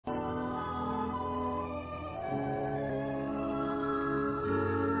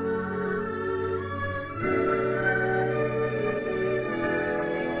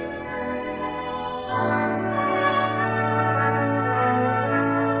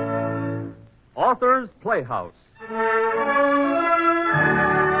Author's Playhouse.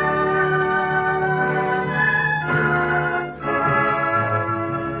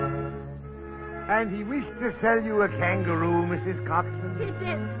 And he wished to sell you a kangaroo, Mrs. Coxman? He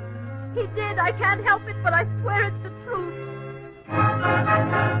did. He did. I can't help it, but I swear it's the truth.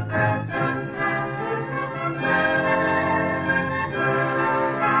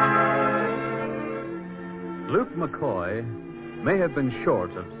 Luke McCoy may have been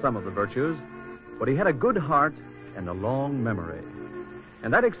short of some of the virtues, but he had a good heart and a long memory.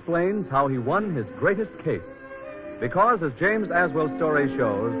 And that explains how he won his greatest case. Because, as James Aswell's story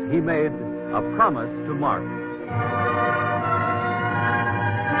shows, he made a promise to Mark.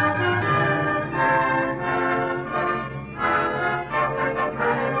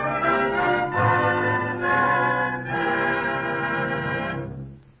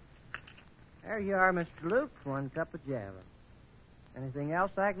 There you are, Mr. Luke. 1 cup of Java. Anything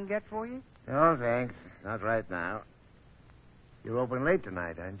else I can get for you? No, thanks. Not right now. You're open late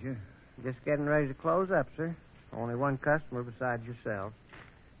tonight, aren't you? Just getting ready to close up, sir. Only one customer besides yourself.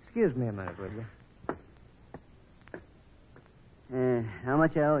 Excuse me a minute, will you? How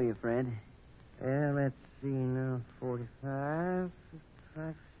much I owe you, Fred? Let's see now. 45,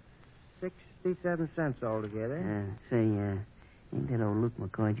 55, 67 cents altogether. Ain't that old Luke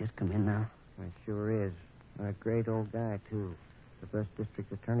McCoy just come in now? It sure is. A great old guy, too. The best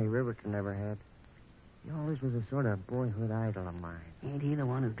district attorney Riverton ever had. He always was a sort of boyhood idol of mine. Ain't he the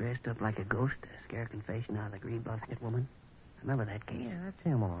one who dressed up like a ghost to scare confession out of the green bucket woman? Remember that case? Yeah, that's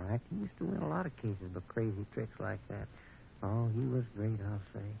him, all right. He used to win a lot of cases with crazy tricks like that. Oh, he was great, I'll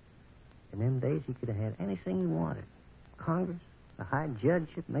say. In them days, he could have had anything he wanted. Congress, a high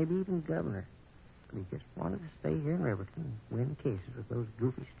judgeship, maybe even governor. But he just wanted to stay here in Riverton and win cases with those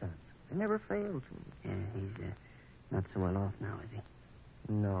goofy stunts. They never failed to. Yeah, he's not so well off now, is he?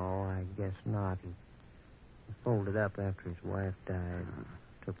 No, I guess not. He folded up after his wife died.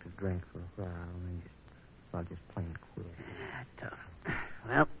 Took to drink for a while, and then just plain quit. Tough.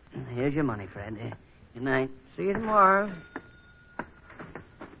 Well, here's your money, Fred. Good night. See you tomorrow.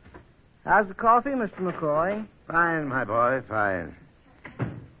 How's the coffee, Mr. McCoy? Fine, my boy, fine.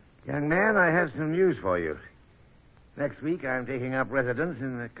 Young man, I have some news for you. Next week, I'm taking up residence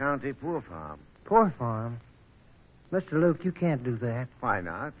in the county poor farm. Poor farm? Mr. Luke, you can't do that. Why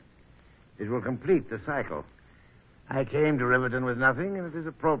not? It will complete the cycle. I came to Riverton with nothing, and it is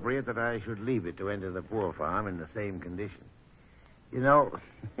appropriate that I should leave it to enter the poor farm in the same condition. You know,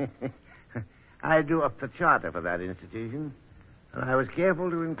 I drew up the charter for that institution, and I was careful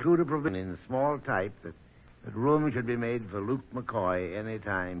to include a provision in small type that room should be made for Luke McCoy any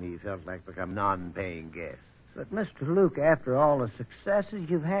time he felt like becoming non-paying guest. But, Mr. Luke, after all the successes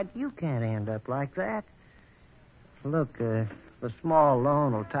you've had, you can't end up like that. Look, the small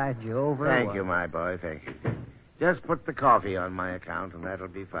loan will tide you over. Thank you, my boy, thank you. Just put the coffee on my account, and that'll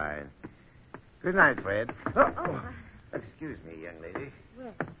be fine. Good night, Fred. Oh. Excuse me, young lady.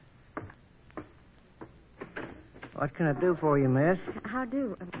 Yes. What can I do for you, miss? How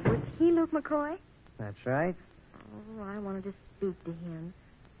do? Was he Luke McCoy? That's right. Oh, I wanted to speak to him.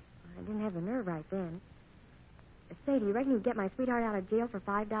 I didn't have the nerve right then. Say, do you reckon you'd get my sweetheart out of jail for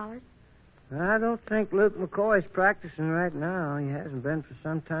 $5? I don't think Luke McCoy's practicing right now. He hasn't been for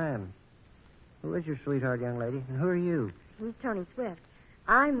some time. Who is your sweetheart, young lady? And who are you? He's Tony Swift.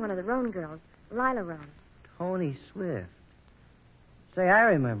 I'm one of the Roan girls, Lila Roan. Tony Swift. Say, I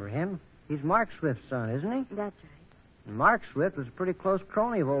remember him. He's Mark Swift's son, isn't he? That's right. And Mark Swift was a pretty close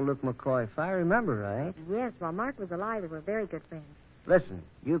crony of old Luke McCoy, if I remember right. Yes, while Mark was alive, they were very good friends. Listen,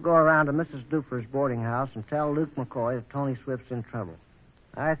 you go around to Mrs. Dufer's boarding house and tell Luke McCoy that Tony Swift's in trouble.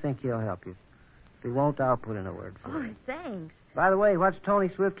 I think he'll help you. If he won't, I'll put in a word for him. Oh, thanks. By the way, what's Tony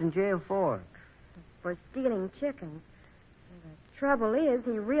Swift in jail for? For stealing chickens. The trouble is,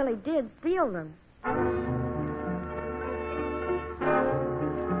 he really did steal them.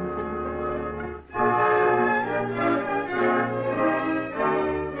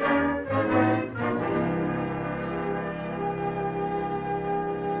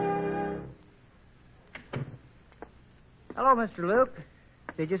 Hello, Mr. Luke.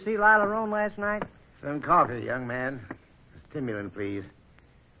 Did you see Lila Roan last night? Some coffee, young man. A stimulant, please.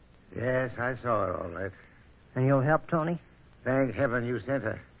 Yes, I saw her all right. And you'll help Tony? Thank heaven you sent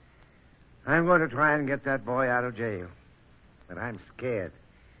her. I'm going to try and get that boy out of jail. But I'm scared.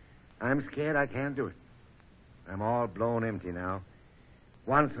 I'm scared I can't do it. I'm all blown empty now.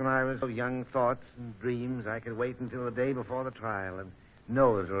 Once when I was full of young thoughts and dreams, I could wait until the day before the trial and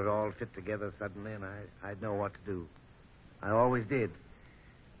know that it would all fit together suddenly and I'd know what to do. I always did.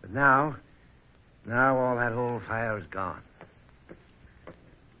 But now all that old fire is gone.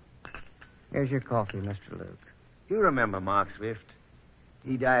 Here's your coffee, Mr. Luke. You remember Mark Swift?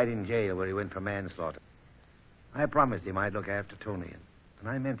 He died in jail where he went for manslaughter. I promised him I'd look after Tony, and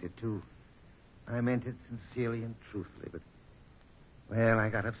I meant it, too. I meant it sincerely and truthfully, but, well, I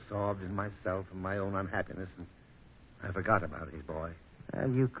got absorbed in myself and my own unhappiness, and I forgot about his boy. Well,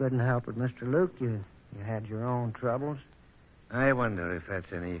 you couldn't help it, Mr. Luke. You had your own troubles. I wonder if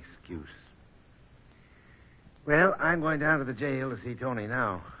that's any excuse. Well, I'm going down to the jail to see Tony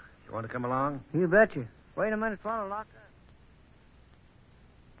now. You want to come along? You betcha. Wait a minute, fellow. Lock up.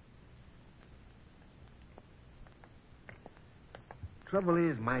 Trouble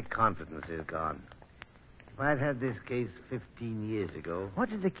is, my confidence is gone. If I'd had this case 15 years ago... What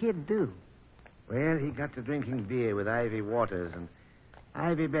did the kid do? Well, he got to drinking beer with Ivy Waters, and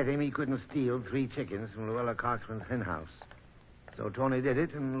Ivy bet him he couldn't steal 3 chickens from Luella Coxman's hen house. So Tony did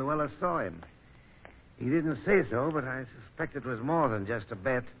it, and Luella saw him. He didn't say so, but I suspect it was more than just a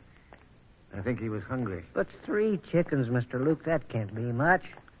bet. I think he was hungry. But 3 chickens, Mr. Luke, that can't be much.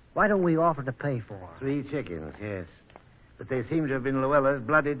 Why don't we offer to pay for 'em? 3 chickens, yes. But they seem to have been Luella's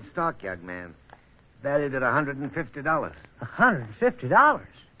blooded stockyard man, valued at $150. $150?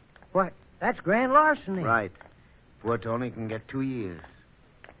 Why, that's grand larceny. Right. Poor Tony can get 2 years.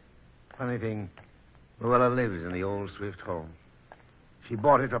 Funny thing, Luella lives in the old Swift home. She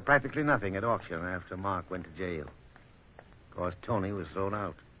bought it for practically nothing at auction after Mark went to jail. Of course, Tony was thrown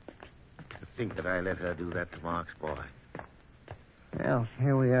out. To think that I let her do that to Mark's boy. Well,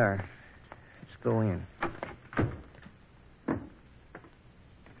 here we are. Let's go in.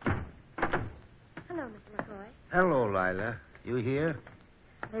 Hello, Mr. McCoy. Hello, Lila. You here?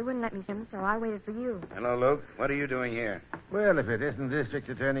 They wouldn't let me come, so I waited for you. Hello, Luke. What are you doing here? Well, if it isn't District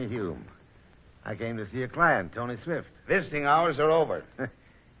Attorney Hume. I came to see a client, Tony Swift. Visiting hours are over.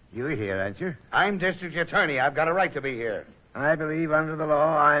 You're here, aren't you? I'm district attorney. I've got a right to be here. I believe under the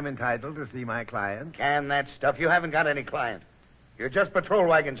law I'm entitled to see my client. Can that stuff. You haven't got any client. You're just patrol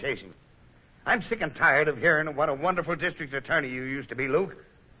wagon chasing. I'm sick and tired of hearing what a wonderful district attorney you used to be, Luke.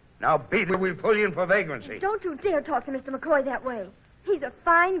 Now beat it, we'll pull you in for vagrancy. Don't you dare talk to Mr. McCoy that way. He's a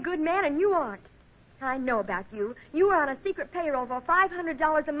fine, good man, and you aren't. I know about you. You were on a secret payroll for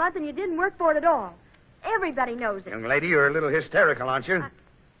 $500 a month, and you didn't work for it at all. Everybody knows it. Young lady, you're a little hysterical, aren't you?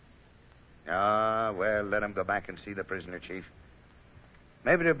 Well, let him go back and see the prisoner, Chief.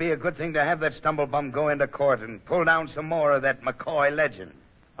 Maybe it'd be a good thing to have that stumblebum go into court and pull down some more of that McCoy legend.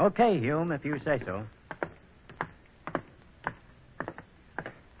 Okay, Hume, if you say so.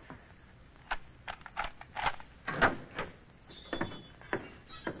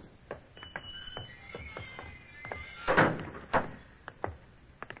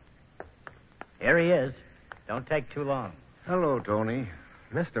 Here he is. Don't take too long. Hello, Tony.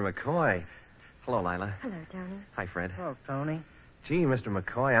 Mr. McCoy. Hello, Lila. Hello, Tony. Hi, Fred. Oh, Tony. Gee, Mr.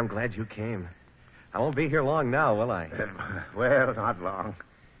 McCoy, I'm glad you came. I won't be here long now, will I? Well, not long.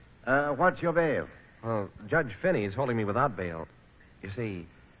 What's your bail? Well, Judge Finney's holding me without bail. You see,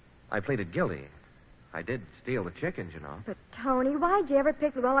 I pleaded guilty. I did steal the chickens, you know. But, Tony, why'd you ever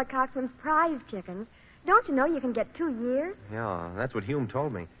pick Luella Coxman's prize chickens? Don't you know you can get 2 years? Yeah, that's what Hume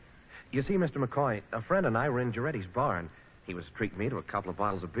told me. You see, Mr. McCoy, a friend and I were in Giretti's barn. He was treating me to a couple of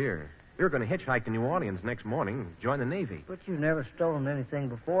bottles of beer. We were going to hitchhike to New Orleans next morning and join the Navy. But you've never stolen anything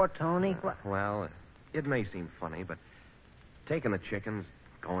before, Tony. Well, it may seem funny, but taking the chickens,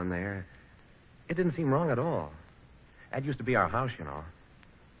 going there, it didn't seem wrong at all. That used to be our house, you know.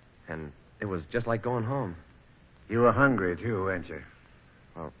 And it was just like going home. You were hungry, too, weren't you?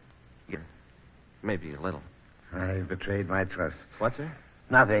 Well, yeah, maybe a little. I betrayed my trust. What, sir?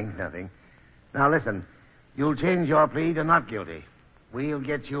 Nothing. Now, listen. You'll change your plea to not guilty. We'll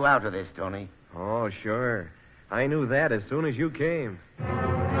get you out of this, Tony. Oh, sure. I knew that as soon as you came.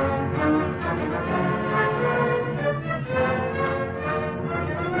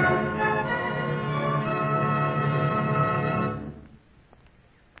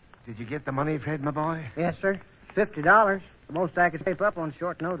 Did you get the money, Fred, my boy? Yes, sir. $50. The most I could save up on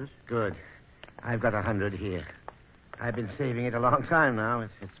short notice. Good. I've got 100 here. I've been saving it a long time now.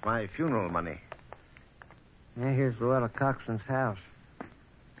 It's my funeral money. Yeah, here's Luella Coxman's house.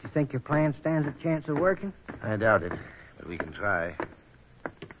 You think your plan stands a chance of working? I doubt it, but we can try.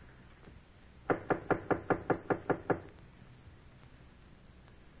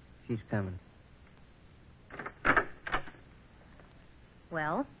 She's coming.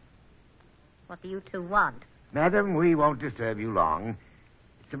 Well, what do you two want? Madam, we won't disturb you long.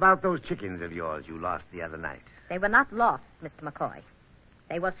 It's about those chickens of yours you lost the other night. They were not lost, Mr. McCoy.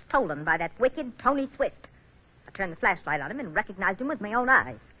 They were stolen by that wicked Tony Swift. I turned the flashlight on him and recognized him with my own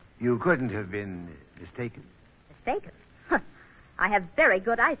eyes. You couldn't have been mistaken. Mistaken? I have very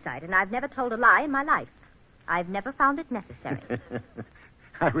good eyesight, and I've never told a lie in my life. I've never found it necessary.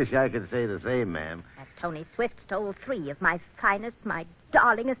 I wish I could say the same, ma'am. That Tony Swift stole 3 of my finest, my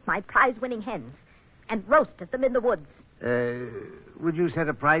darlingest, my prize-winning hens and roasted them in the woods. Would you set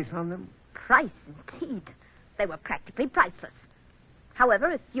a price on them? Price, indeed. They were practically priceless.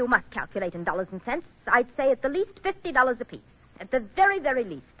 However, if you must calculate in dollars and cents, I'd say at the least $50 apiece. At the very, very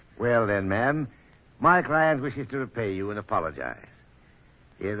least. Well, then, ma'am, my client wishes to repay you and apologize.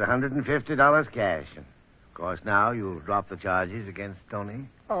 Here's $150 cash. And, of course, now you'll drop the charges against Tony.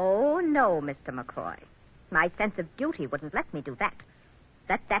 Oh, no, Mr. McCoy. My sense of duty wouldn't let me do that.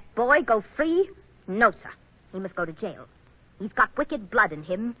 Let that boy go free? No, sir. He must go to jail. He's got wicked blood in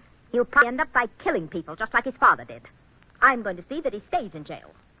him. He'll probably end up by killing people, just like his father did. I'm going to see that he stays in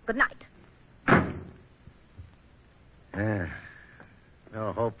jail. Good night.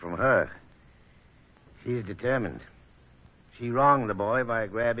 No hope from her. She's determined. She wronged the boy by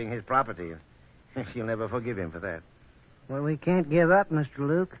grabbing his property. She'll never forgive him for that. Well, we can't give up, Mr.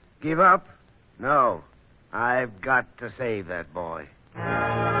 Luke. Give up? No. I've got to save that boy.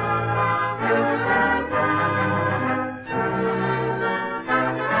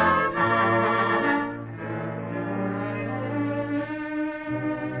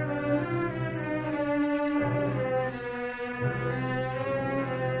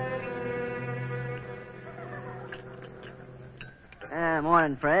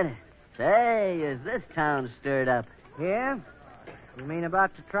 Morning, Fred. Say, is this town stirred up? Yeah? You mean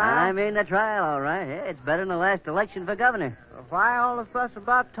about the trial? I mean the trial, all right. Hey, it's better than the last election for governor. Well, why all the fuss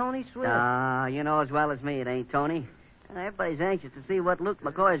about Tony Swift? You know as well as me it ain't Tony. Everybody's anxious to see what Luke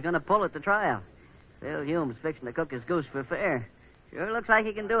McCoy is going to pull at the trial. Bill Hume's fixing to cook his goose for fair. Sure looks like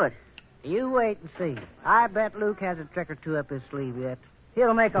he can do it. You wait and see. I bet Luke has a trick or two up his sleeve yet.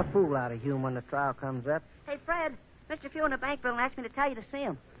 He'll make a fool out of Hume when the trial comes up. Hey, Fred, Mr. Few in the bank building asked me to tell you to see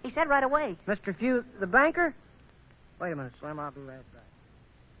him. He said right away. Mr. Few, the banker? Wait a minute, Slim. I'll be right back.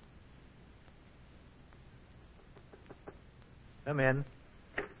 Come in.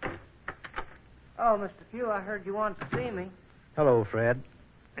 Oh, Mr. Few, I heard you wanted to see me. Hello, Fred.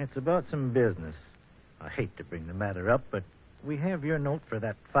 It's about some business. I hate to bring the matter up, but we have your note for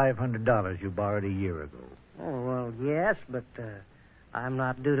that $500 you borrowed a year ago. Oh, well, yes, but I'm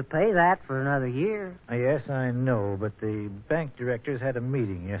not due to pay that for another year. Yes, I know, but the bank directors had a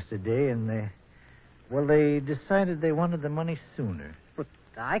meeting yesterday, and they decided they wanted the money sooner. But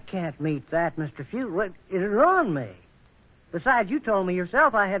I can't meet that, Mr. Few. It'll ruin me. Besides, you told me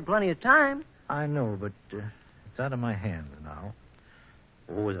yourself I had plenty of time. I know, but it's out of my hands now.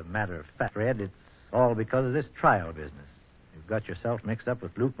 Oh, as a matter of fact, Fred, it's all because of this trial business. You've got yourself mixed up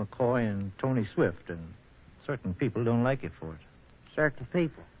with Luke McCoy and Tony Swift, and certain people don't like it for it. Certain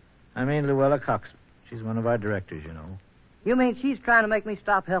people? I mean Luella Cox. She's one of our directors, you know. You mean she's trying to make me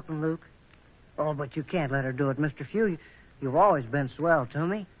stop helping Luke? Oh, but you can't let her do it, Mr. Few. You've always been swell to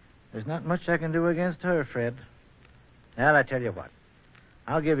me. There's not much I can do against her, Fred. Well, I tell you what.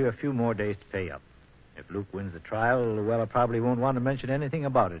 I'll give you a few more days to pay up. If Luke wins the trial, Luella probably won't want to mention anything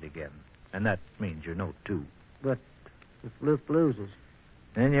about it again. And that means your note, too. But if Luke loses?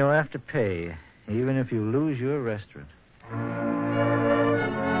 Then you'll have to pay, even if you lose your restaurant.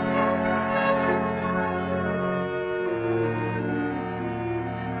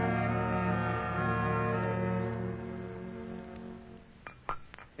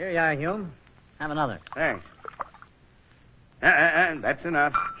 Here you are, Hume. Have another. Thanks. That's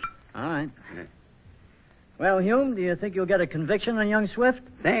enough. All right. Well, Hume, do you think you'll get a conviction on young Swift?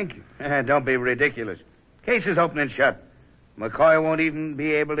 Thank you. Don't be ridiculous. Case is open and shut. McCoy won't even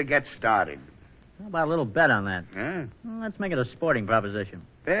be able to get started. How about a little bet on that? Huh? Well, let's make it a sporting proposition.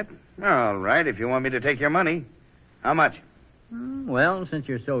 Bet? All right, if you want me to take your money. How much? Well, since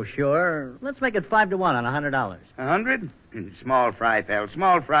you're so sure, let's make it 5-1 on $100. 100? Small fry, pal.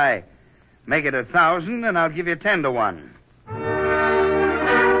 Small fry. Make it 1,000, and I'll give you 10-1.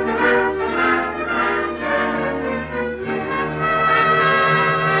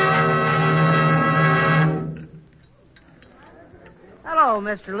 Hello,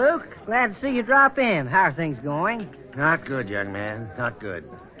 Mr. Luke. Glad to see you drop in. How are things going? Not good, young man. Not good.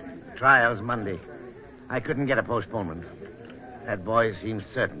 Trial's Monday. I couldn't get a postponement. That boy seems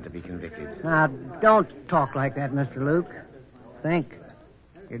certain to be convicted. Now, don't talk like that, Mr. Luke. Think.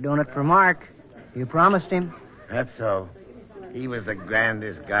 You're doing it for Mark. You promised him. That's so. He was the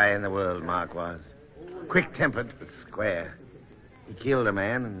grandest guy in the world, Mark was. Quick-tempered, but square. He killed a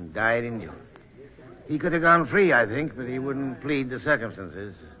man and died in jail. He could have gone free, I think, but he wouldn't plead the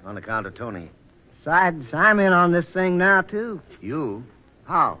circumstances on account of Tony. Besides, I'm in on this thing now, too. You?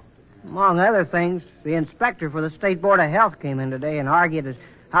 How? Among other things, the inspector for the State Board of Health came in today and argued as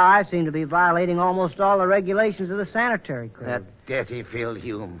how I seem to be violating almost all the regulations of the sanitary code. That dirty Phil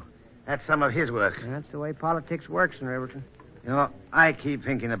Hume. That's some of his work. That's the way politics works in Riverton. You know, I keep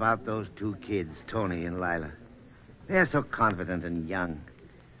thinking about those two kids, Tony and Lila. They're so confident and young.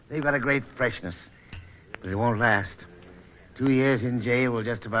 They've got a great freshness, but it won't last. 2 years in jail will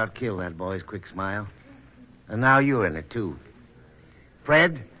just about kill that boy's quick smile. And now you're in it, too.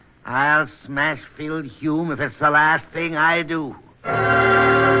 Fred, I'll smash Phil Hume if it's the last thing I do.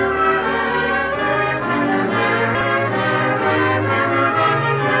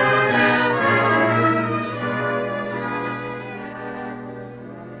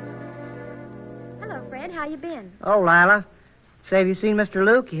 Hello, Fred. How you been? Oh, Lila. Say, have you seen Mr.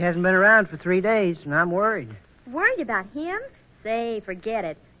 Luke? He hasn't been around for 3 days, and I'm worried. Worried about him? Say, forget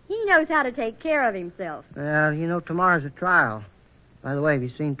it. He knows how to take care of himself. Well, you know, tomorrow's a trial. By the way, have you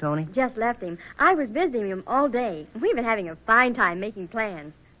seen Tony? Just left him. I was visiting him all day. We've been having a fine time making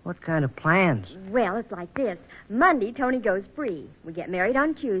plans. What kind of plans? Well, it's like this. Monday, Tony goes free. We get married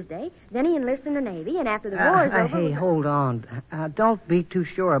on Tuesday. Then he enlists in the Navy, and after the war's over... Hey, hold on. Don't be too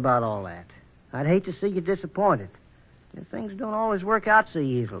sure about all that. I'd hate to see you disappointed. Things don't always work out so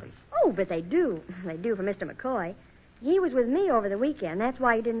easily. Oh, but they do. They do for Mr. McCoy. He was with me over the weekend. That's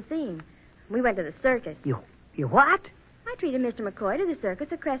why you didn't see him. We went to the circus. You what? I treated Mr. McCoy to the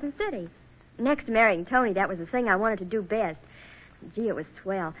circus at Crescent City. Next to marrying Tony, that was the thing I wanted to do best. Gee, it was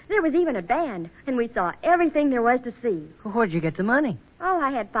swell. There was even a band, and we saw everything there was to see. Where'd you get the money? Oh,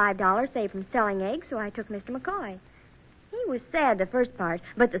 I had $5 saved from selling eggs, so I took Mr. McCoy. He was sad the first part,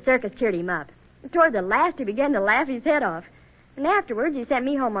 but the circus cheered him up. Toward the last, he began to laugh his head off. And afterwards, he sent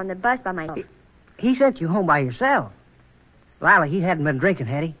me home on the bus by myself. He sent you home by yourself? Lila, he hadn't been drinking,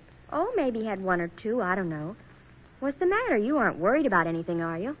 had he? Oh, maybe he had 1 or 2. I don't know. What's the matter? You aren't worried about anything,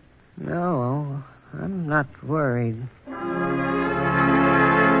 are you? No, I'm not worried.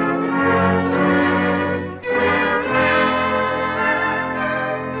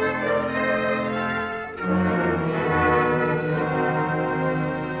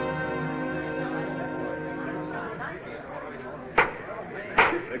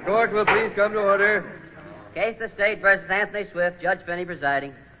 The court will please come to order. Case the State versus Anthony Swift, Judge Finney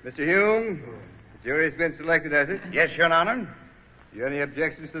presiding. Mr. Hume, the jury's been selected, has it? Yes, Your Honor. You any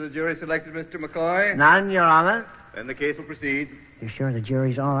objections to the jury selected, Mr. McCoy? None, Your Honor. Then the case will proceed. You sure the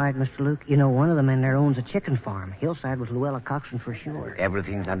jury's all right, Mr. Luke? You know, one of the men there owns a chicken farm. He'll side with Luella Coxon for sure.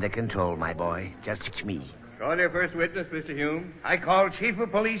 Everything's under control, my boy. Just me. Call your first witness, Mr. Hume. I call Chief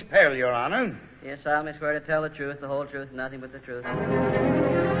of Police Pell, Your Honor. You solemnly swear to tell the truth, the whole truth, and nothing but the truth.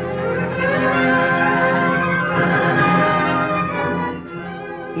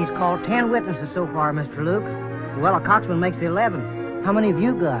 He's called 10 witnesses so far, Mr. Luke. Luella Coxman makes the 11. How many have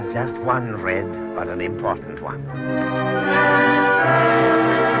you got? Just one, Fred, but an important one.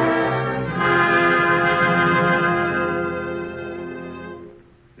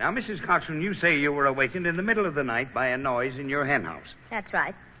 Now, Mrs. Coxon, you say you were awakened in the middle of the night by a noise in your hen house. That's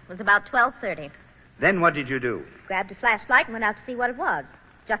right. It was about 12:30. Then what did you do? Grabbed a flashlight and went out to see what it was.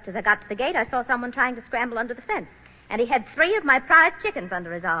 Just as I got to the gate, I saw someone trying to scramble under the fence. And he had 3 of my prize chickens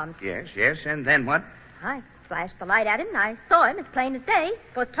under his arms. Yes, and then what? I flashed the light at him, and I saw him as plain as day.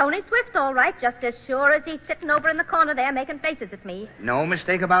 It was Tony Swift, all right, just as sure as he's sitting over in the corner there making faces at me. No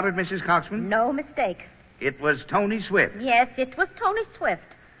mistake about it, Mrs. Coxman? No mistake. It was Tony Swift. Yes, it was Tony Swift.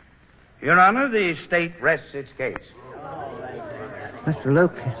 Your Honor, the state rests its case. Mr.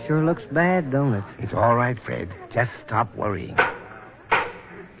 Luke, it sure looks bad, don't it? It's all right, Fred. Just stop worrying.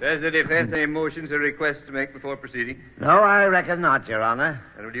 Does the defense any motions or requests to make before proceeding? No, I reckon not, Your Honor.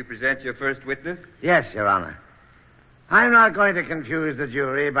 And will you present your first witness? Yes, Your Honor. I'm not going to confuse the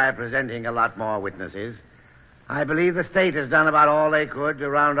jury by presenting a lot more witnesses. I believe the state has done about all they could to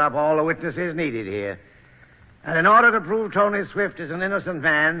round up all the witnesses needed here. And in order to prove Tony Swift is an innocent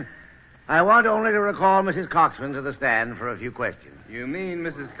man, I want only to recall Mrs. Coxman to the stand for a few questions. You mean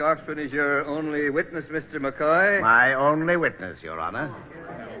Mrs. Coxman is your only witness, Mr. McCoy? My only witness, Your Honor.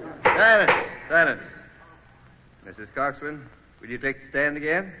 Silence. Mrs. Coxman, will you take the stand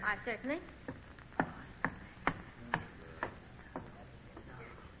again? I certainly.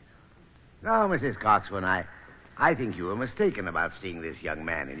 No, Mrs. Coxman, I think you were mistaken about seeing this young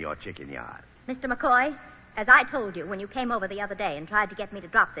man in your chicken yard. Mr. McCoy, as I told you when you came over the other day and tried to get me to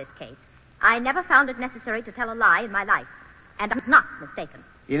drop this case, I never found it necessary to tell a lie in my life. And I'm not mistaken.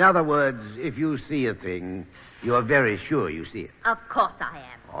 In other words, if you see a thing, you're very sure you see it. Of course I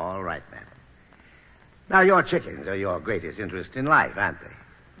am. All right, madam. Now, your chickens are your greatest interest in life, aren't they?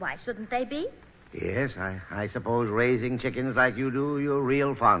 Why shouldn't they be? Yes, I suppose raising chickens like you do, you're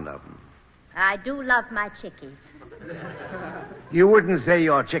real fond of them. I do love my chickies. You wouldn't say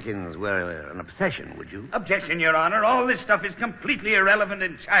your chickens were an obsession, would you? Objection, Your Honor. All this stuff is completely irrelevant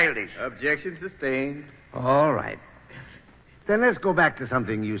and childish. Objection sustained. All right. Then let's go back to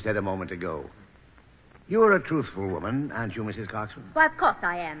something you said a moment ago. You're a truthful woman, aren't you, Mrs. Coxman? Why, of course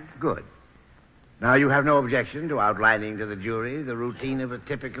I am. Good. Now, you have no objection to outlining to the jury the routine of a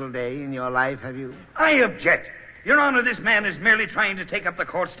typical day in your life, have you? I object. Your Honor, this man is merely trying to take up the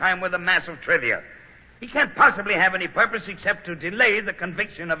court's time with a mass of trivia. He can't possibly have any purpose except to delay the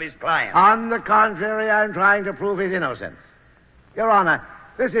conviction of his client. On the contrary, I'm trying to prove his innocence. Your Honor,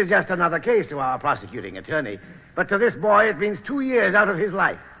 this is just another case to our prosecuting attorney, but to this boy it means 2 years out of his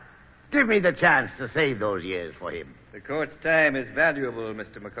life. Give me the chance to save those years for him. The court's time is valuable,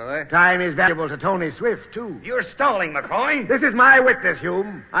 Mr. McCoy. Time is valuable to Tony Swift, too. You're stalling, McCoy. This is my witness,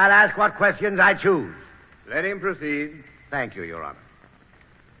 Hume. I'll ask what questions I choose. Let him proceed. Thank you, Your Honor.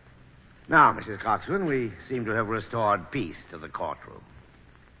 Now, Mrs. Coxman, we seem to have restored peace to the courtroom.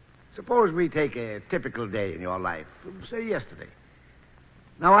 Suppose we take a typical day in your life, say yesterday.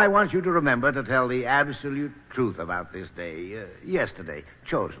 Now, I want you to remember to tell the absolute truth about this day, yesterday,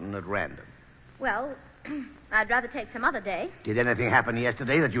 chosen at random. Well, I'd rather take some other day. Did anything happen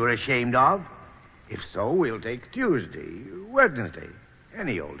yesterday that you were ashamed of? If so, we'll take Tuesday, Wednesday,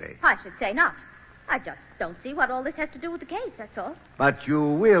 any old day. I should say not. I just don't see what all this has to do with the case, that's all. But you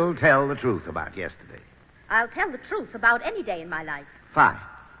will tell the truth about yesterday. I'll tell the truth about any day in my life. Fine.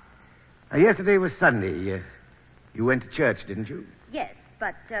 Now, yesterday was Sunday. You went to church, didn't you? Yes,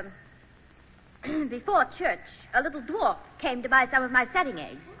 but before church, a little dwarf came to buy some of my setting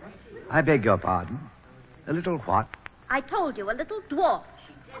eggs. I beg your pardon. A little what? I told you, a little dwarf.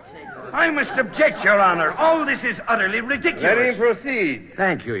 I must object, Your Honor. All this is utterly ridiculous. Let him proceed.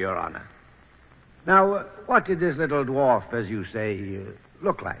 Thank you, Your Honor. Now, what did this little dwarf, as you say,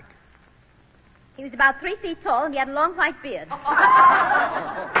 look like? He was about 3 feet tall, and he had a long white beard.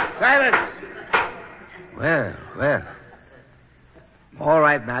 Silence. Well. All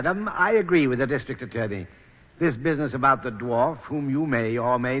right, madam. I agree with the district attorney. This business about the dwarf, whom you may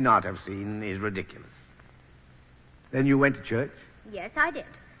or may not have seen, is ridiculous. Then you went to church? Yes, I did.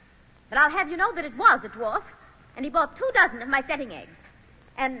 But I'll have you know that it was a dwarf, and he bought 2 dozen of my setting eggs.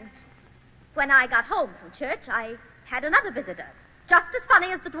 And when I got home from church, I had another visitor, just as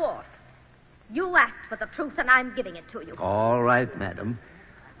funny as the dwarf. You asked for the truth, and I'm giving it to you. All right, madam.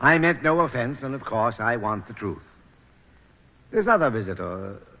 I meant no offense, and of course I want the truth. This other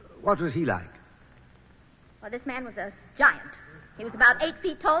visitor, what was he like? Well, this man was a giant. He was about 8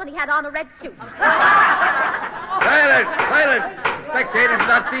 feet tall, and he had on a red suit. Silence! Spectators do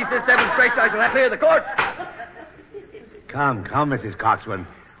not cease this demonstration. I shall have to clear the court. Come, Mrs. Coxman.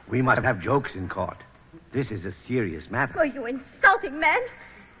 We must have jokes in court. This is a serious matter. Oh, you insulting man.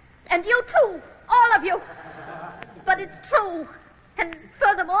 And you too, all of you. But it's true. And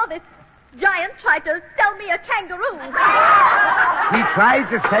furthermore, this giant tried to sell me a kangaroo. He tried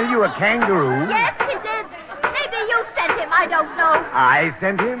to sell you a kangaroo? Yes, he did. Maybe you sent him, I don't know. I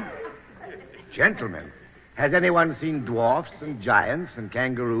sent him? Gentlemen, has anyone seen dwarfs and giants and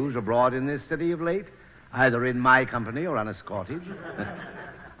kangaroos abroad in this city of late? Either in my company or unescorted?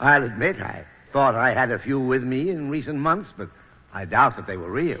 I'll admit I thought I had a few with me in recent months, but I doubt that they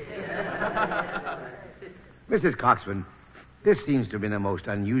were real. Mrs. Coxman, this seems to have been a most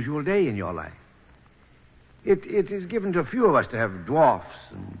unusual day in your life. It is given to few of us to have dwarfs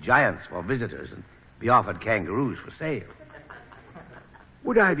and giants for visitors and be offered kangaroos for sale.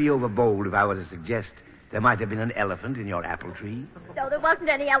 Would I be overbold if I were to suggest there might have been an elephant in your apple tree? No, there wasn't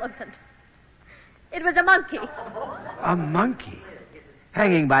any elephant. It was a monkey. A monkey?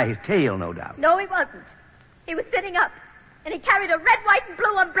 Hanging by his tail, no doubt. No, he wasn't. He was sitting up, and he carried a red, white, and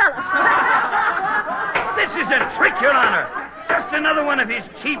blue umbrella. This is a trick, Your Honor. Just another one of his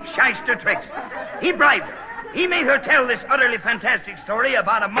cheap shyster tricks. He bribed her. He made her tell this utterly fantastic story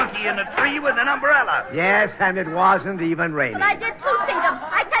about a monkey in a tree with an umbrella. Yes, and it wasn't even raining. But I did too see them.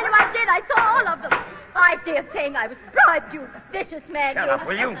 I tell you I did. I saw all of them. I dare saying I was bribed, you vicious man. Shut up,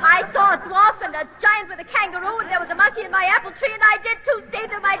 will you? I saw a dwarf and a giant with a kangaroo, and there was a monkey in my apple tree, and I did too see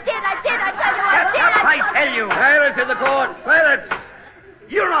them. I did. I tell you I did. Shut up, I tell you. Silence in the court. Silence.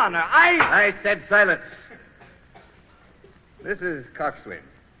 Your Honor, I said silence. Mrs. Coxswain,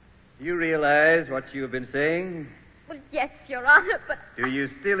 do you realize what you have been saying? Well, yes, Your Honor, but... Do you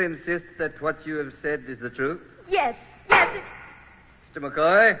still insist that what you have said is the truth? Yes. Mr.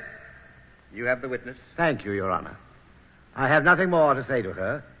 McCoy, you have the witness. Thank you, Your Honor. I have nothing more to say to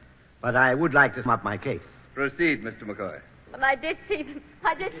her, but I would like to sum up my case. Proceed, Mr. McCoy. But I did see them.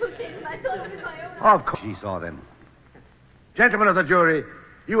 I did see them. I saw them with my own eyes. Of course she saw them. Gentlemen of the jury,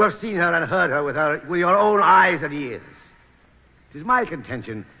 you have seen her and heard her with your own eyes and ears. It is my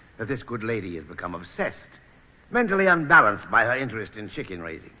contention that this good lady has become obsessed, mentally unbalanced by her interest in chicken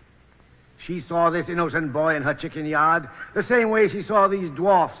raising. She saw this innocent boy in her chicken yard the same way she saw these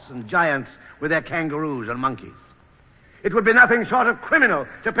dwarfs and giants with their kangaroos and monkeys. It would be nothing short of criminal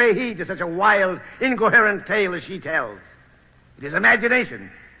to pay heed to such a wild, incoherent tale as she tells. It is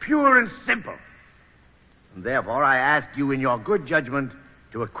imagination, pure and simple. And therefore I ask you in your good judgment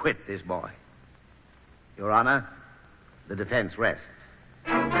to acquit this boy. Your Honor, the defense rests.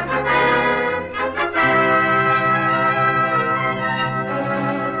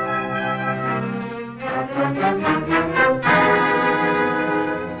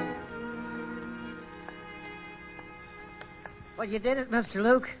 Well, you did it, Mr.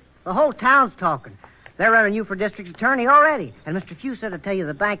 Luke. The whole town's talking. They're running you for district attorney already. And Mr. Few said to tell you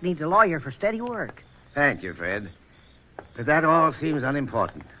the bank needs a lawyer for steady work. Thank you, Fred. But that all seems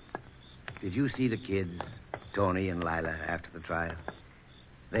unimportant. Did you see the kids, Tony and Lila, after the trial?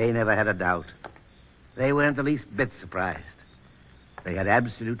 They never had a doubt. They weren't the least bit surprised. They had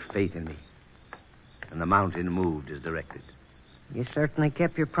absolute faith in me. And the mountain moved as directed. You certainly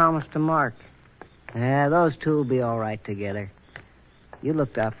kept your promise to Mark. Yeah, those two will be all right together. You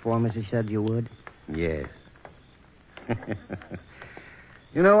looked out for him as you said you would. Yes.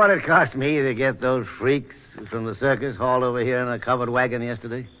 You know what it cost me to get those freaks from the circus hauled over here in a covered wagon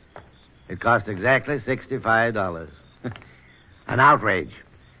yesterday? It cost exactly $65. An outrage.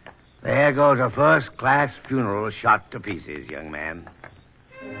 There goes a first-class funeral shot to pieces, young man.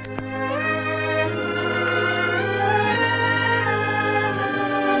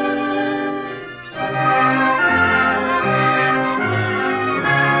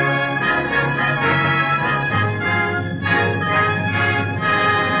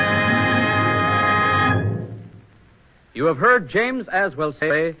 You have heard James Aswell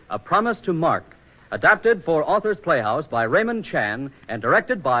say A Promise to Mark, adapted for Author's Playhouse by Raymond Chan and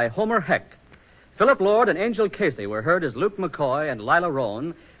directed by Homer Heck. Philip Lord and Angel Casey were heard as Luke McCoy and Lila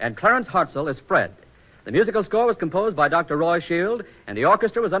Roan, and Clarence Hartzell as Fred. The musical score was composed by Dr. Roy Shield, and the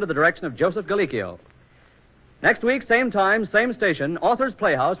orchestra was under the direction of Joseph Galicchio. Next week, same time, same station, Author's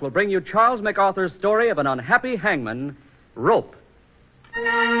Playhouse will bring you Charles MacArthur's story of an unhappy hangman, Rope.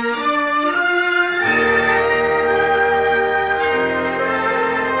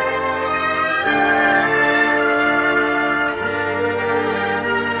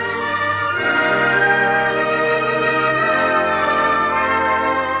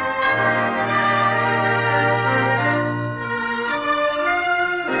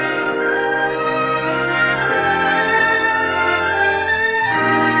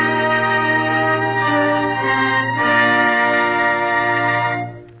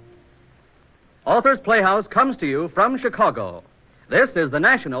 Author's Playhouse comes to you from Chicago. This is the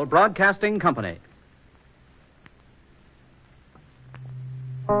National Broadcasting Company.